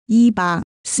Yeba,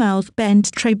 South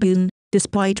Bend Tribune.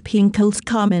 Despite Pinkel's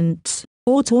comments,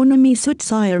 autonomy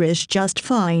suits Irish just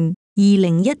fine.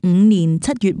 2015年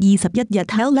7月21日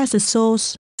Tell Lesa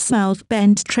source, South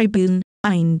Bend Tribune,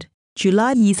 and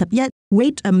July 21.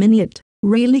 Wait a minute,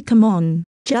 really come on.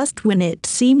 Just when it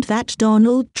seemed that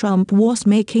Donald Trump was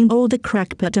making all the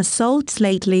crackpot assaults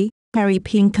lately, Harry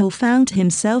Pinkel found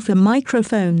himself a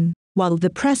microphone, while the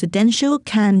presidential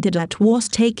candidate was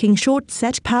taking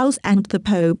short-set pals and the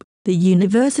Pope. The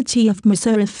University of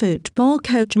Missouri football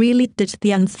coach really did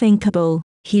the unthinkable.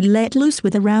 He let loose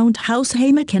with a roundhouse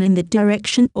haymaker in the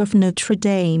direction of Notre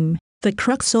Dame, the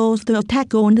crux of the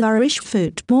attack on the Irish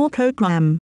football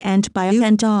program, and Bayou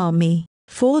and Army,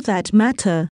 for that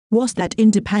matter, was that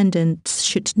independents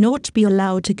should not be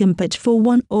allowed to compete for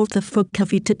one of the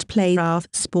coveted playoff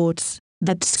sports.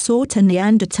 That's sort of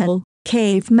Neanderthal,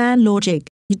 caveman logic.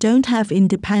 You don't have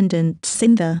independents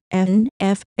in the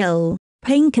NFL.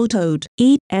 Pinkel told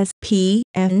ESPN.com.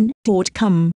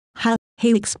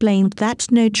 He explained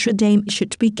that Notre Dame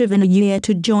should be given a year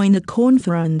to join the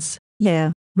conference.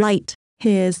 Yeah, right,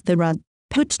 here's the rub.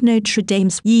 Put Notre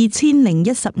Dame's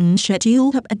 2015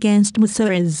 schedule up against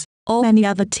Missouri's, or any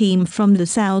other team from the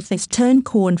Southeastern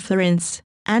Conference,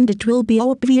 and it will be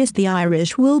obvious the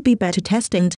Irish will be better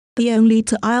tested. The only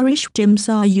two Irish gyms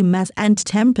are UMass and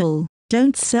Temple.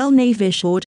 Don't sell Navy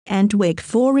short, and Wake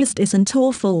Forest isn't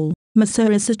awful.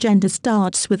 Missouri's agenda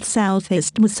starts with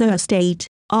Southeast Missouri State,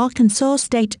 Arkansas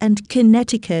State and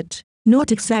Connecticut.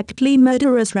 Not exactly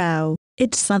murderous row.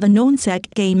 Its other non-SEC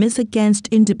game is against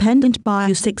independent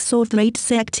Bayou 6 or 8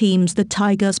 SEC teams. The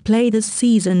Tigers play this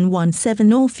season won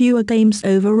 7 or fewer games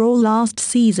overall last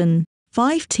season.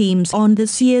 5 teams on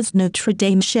this year's Notre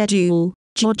Dame schedule: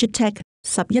 Georgia Tech,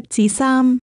 sub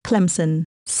 1-3, Clemson,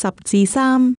 sub 3,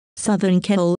 Southern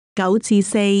Cal,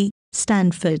 9-4,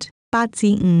 Stanford,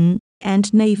 8-5,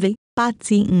 and Navy,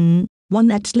 8-1.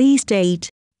 At least 8.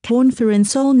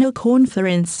 Conference or no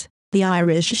conference, the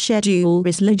Irish schedule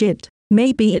is legit.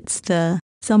 Maybe it's the,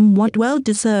 somewhat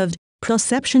well-deserved,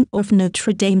 perception of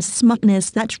Notre Dame's smugness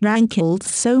that rankles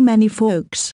so many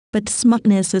folks, but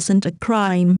smugness isn't a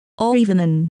crime, or even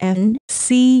an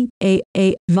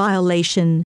NCAA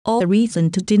violation, or a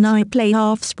reason to deny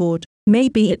playoff sport.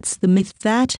 Maybe it's the myth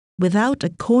that, without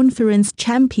a conference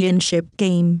championship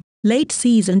game,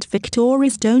 late-season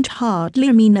victories don't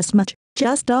hardly mean as much.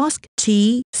 Just ask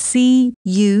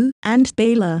TCU and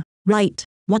Baylor, right?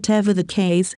 Whatever the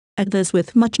case, others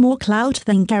with much more clout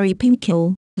than Gary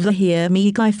Pinkel, the hear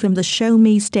me guy from the show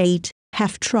me state,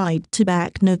 have tried to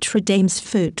back Notre Dame's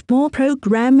football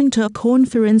program into a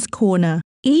conference corner.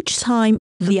 Each time,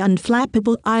 the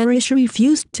unflappable Irish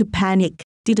refused to panic,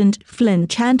 didn't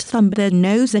flinch and thumb their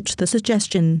nose at the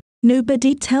suggestion.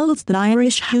 Nobody tells the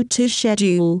Irish how to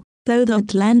schedule, though the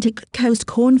Atlantic Coast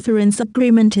Conference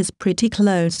agreement is pretty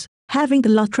close. Having the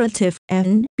lucrative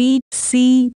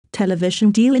NBC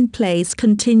television deal in place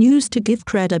continues to give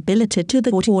credibility to the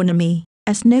autonomy,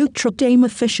 as Notre Dame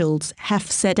officials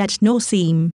have said ad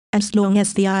nauseam. As long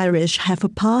as the Irish have a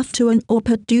path to an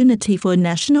opportunity for a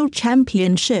national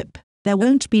championship, there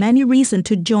won't be any reason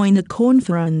to join the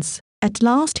conference. At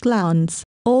last glance,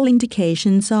 all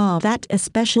indications are that a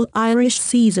special Irish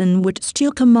season would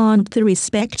still command the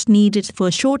respect needed for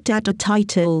a shot at a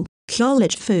title.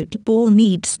 College football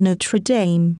needs Notre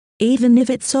Dame, even if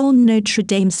it's on Notre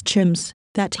Dame's terms.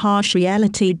 That harsh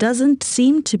reality doesn't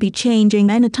seem to be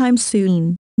changing anytime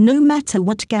soon, no matter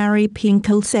what Gary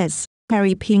Pinkel says.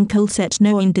 Gary Pinkel said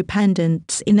no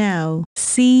independents in our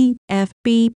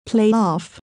CFB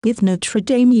playoff, with Notre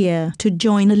Dame year to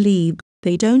join a league.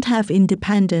 They don't have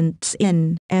independents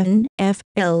in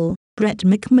NFL. Brett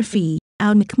McMurphy,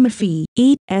 Al McMurphy,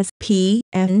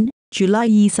 ESPN, July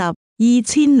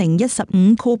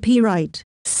 2015 copyright,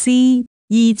 C.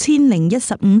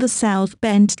 2015 The South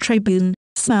Bend Tribune,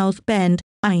 South Bend,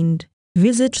 and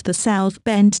visit the South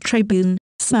Bend Tribune,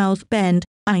 South Bend,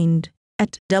 and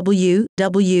at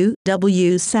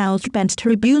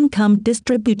www.southbendtribune.com.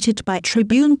 Distributed by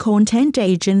Tribune Content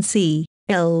Agency,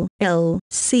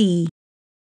 LLC.